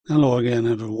Hello again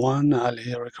everyone, Al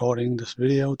here recording this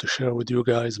video to share with you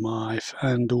guys my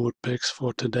FanDuel picks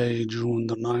for today, June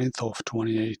the 9th of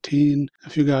 2018.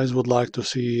 If you guys would like to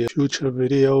see future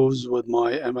videos with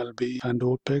my MLB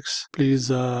FanDuel picks, please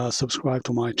subscribe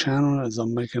to my channel as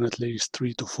I'm making at least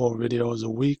 3 to 4 videos a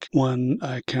week when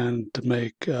I can't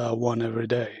make one every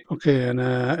day. Okay, and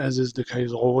as is the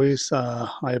case always, I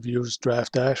have used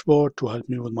Draft Dashboard to help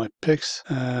me with my picks,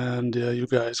 and you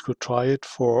guys could try it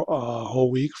for a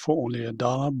whole week for only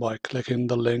 $1 by clicking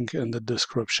the link in the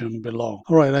description below.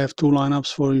 Alright, I have two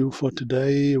lineups for you for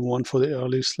today. One for the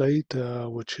early slate,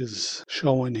 which is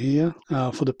showing here.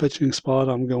 For the pitching spot,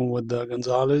 I'm going with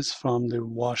Gonzalez from the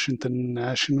Washington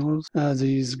Nationals, as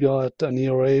he's got an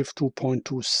ERA of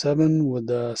 2.27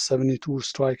 with 72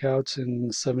 strikeouts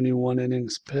in 71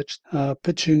 innings pitched.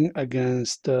 Pitching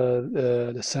against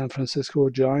the San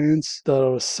Francisco Giants, that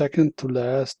are second to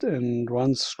last in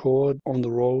runs scored on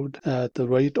the road at the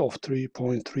rate of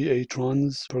 3.38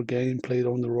 runs per game played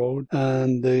on the road,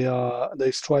 and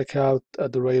they strike out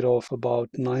at the rate of about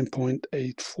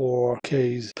 9.84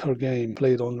 Ks per game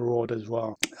played on the road as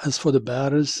well. As for the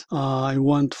batters, I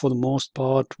went for the most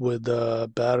part with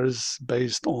batters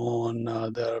based on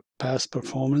their past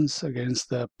performance against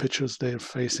the pitchers they're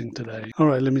facing today.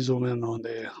 Alright, let me zoom in on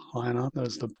the lineup.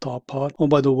 There's the top part. Oh,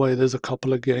 by the way, there's a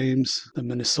couple of games, the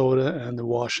Minnesota and the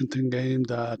Washington game,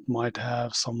 that might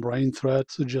have some rain threat,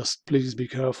 so just please be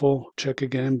careful. Check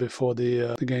again before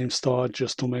the game starts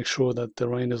just to make sure that the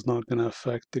rain is not going to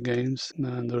affect the games.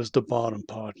 And there's the bottom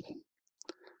part.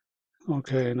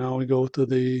 Okay, now we go to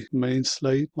the main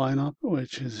slate lineup,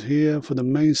 which is here. For the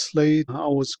main slate, I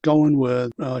was going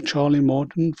with Charlie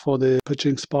Morton for the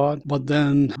pitching spot, but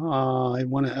then I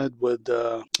went ahead with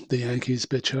the Yankees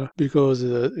pitcher because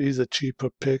he's a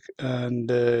cheaper pick, and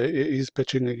he's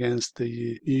pitching against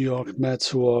the New York Mets,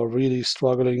 who are really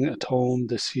struggling at home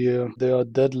this year. They are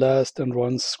dead last in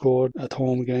runs scored at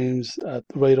home games at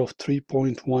the rate of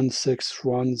 3.16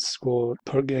 runs scored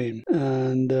per game.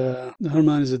 And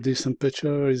Herman is a decent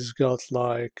pitcher. He's got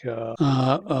like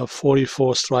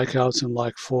 44 strikeouts in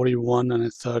like 41 and a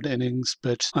third innings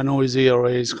pitched. I know his ERA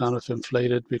is kind of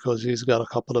inflated because he's got a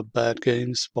couple of bad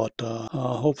games, but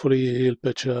hopefully he'll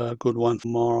pitch a good one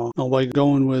tomorrow. Now, by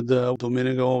going with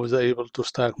Domingo, I was able to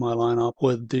stack my lineup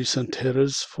with decent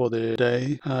hitters for the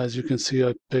day. As you can see,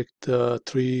 I picked 3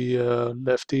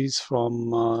 lefties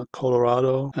from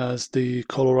Colorado, as the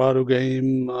Colorado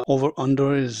game over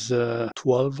under is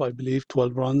 12, I believe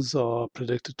 12 runs are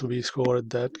predicted to be scored at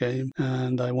that game,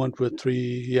 and I went with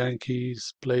 3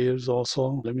 Yankees players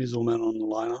also. Let me zoom in on the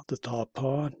lineup, the top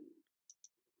part,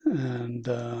 and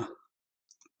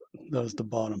there's the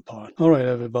bottom part. Alright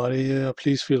everybody,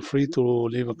 please feel free to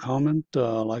leave a comment,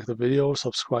 like the video,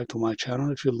 subscribe to my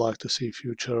channel if you'd like to see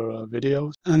future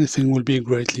videos. Anything will be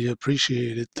greatly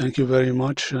appreciated. Thank you very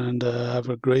much, and have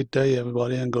a great day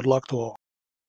everybody, and good luck to all.